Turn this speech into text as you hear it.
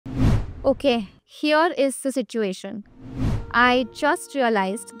Okay, here is the situation. I just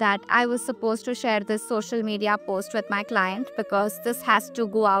realized that I was supposed to share this social media post with my client because this has to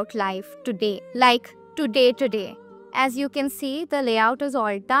go out live today. Like today. As you can see, the layout is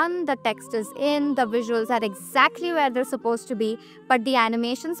all done, the text is in, the visuals are exactly where they're supposed to be, but the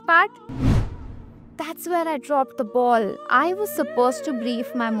animations part, that's where I dropped the ball. I was supposed to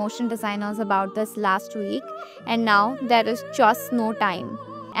brief my motion designers about this last week, and now there is just no time.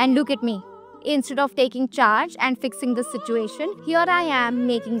 And look at me. Instead of taking charge and fixing the situation, here I am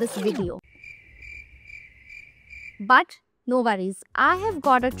making this video. But no worries, I have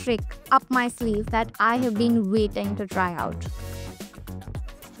got a trick up my sleeve that I have been waiting to try out.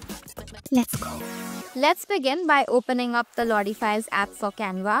 Let's go. Let's begin by opening up the LottieFiles app for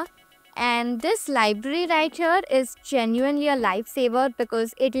Canva. And this library right here is genuinely a lifesaver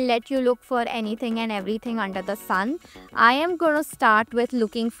because it'll let you look for anything and everything under the sun. I am going to start with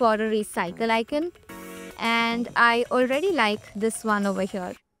looking for a recycle icon. And I already like this one over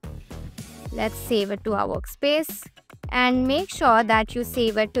here. Let's save it to our workspace. And make sure that you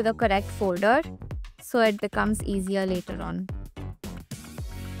save it to the correct folder so it becomes easier later on.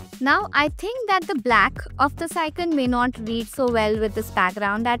 Now, I think that the black of this icon may not read so well with this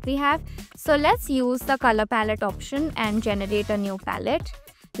background that we have. So let's use the color palette option and generate a new palette.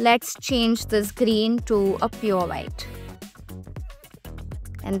 Let's change this green to a pure white.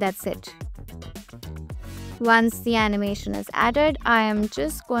 And that's it. Once the animation is added, I am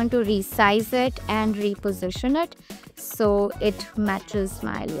just going to resize it and reposition it so it matches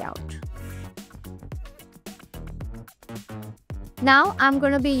my layout. Now I'm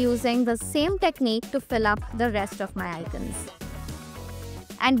going to be using the same technique to fill up the rest of my icons.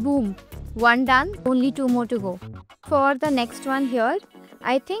 And boom, one done, only two more to go. For the next one here,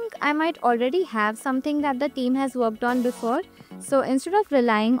 I think I might already have something that the team has worked on before. So instead of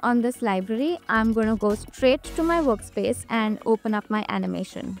relying on this library, I'm going to go straight to my workspace and open up my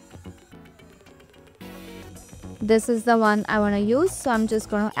animation. This is the one I want to use, so I'm just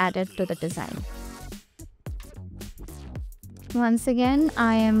going to add it to the design. Once again,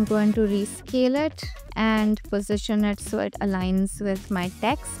 I am going to rescale it and position it so it aligns with my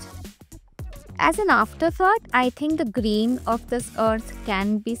text. As an afterthought, I think the green of this earth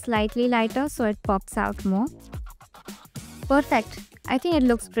can be slightly lighter so it pops out more. Perfect. I think it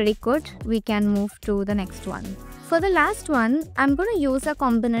looks pretty good. We can move to the next one. For the last one, I'm going to use a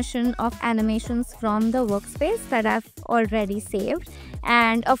combination of animations from the workspace that I've already saved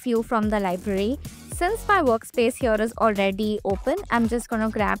and a few from the library. Since my workspace here is already open, I'm just going to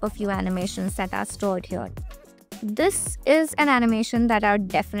grab a few animations that are stored here. This is an animation that I would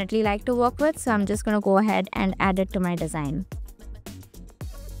definitely like to work with, so I'm just going to go ahead and add it to my design.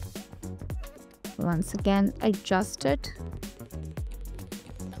 Once again, adjust it.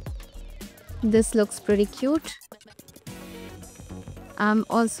 This looks pretty cute. I'm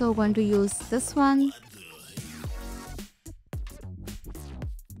also going to use this one.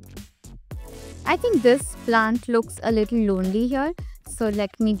 I think this plant looks a little lonely here, so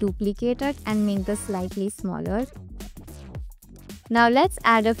let me duplicate it and make this slightly smaller. Now let's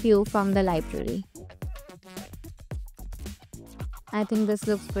add a few from the library. I think this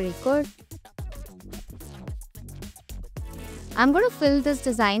looks pretty good. I'm going to fill this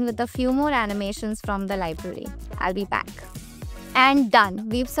design with a few more animations from the library. I'll be back. And done.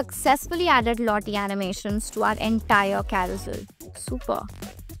 We've successfully added Lottie animations to our entire carousel. Super.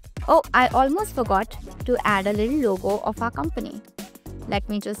 Oh, I almost forgot to add a little logo of our company. Let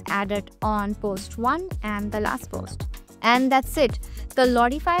me just add it on post 1 and the last post. And that's it. The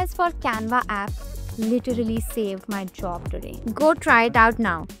LottieFiles for Canva app literally saved my job today. Go try it out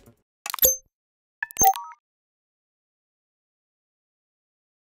now.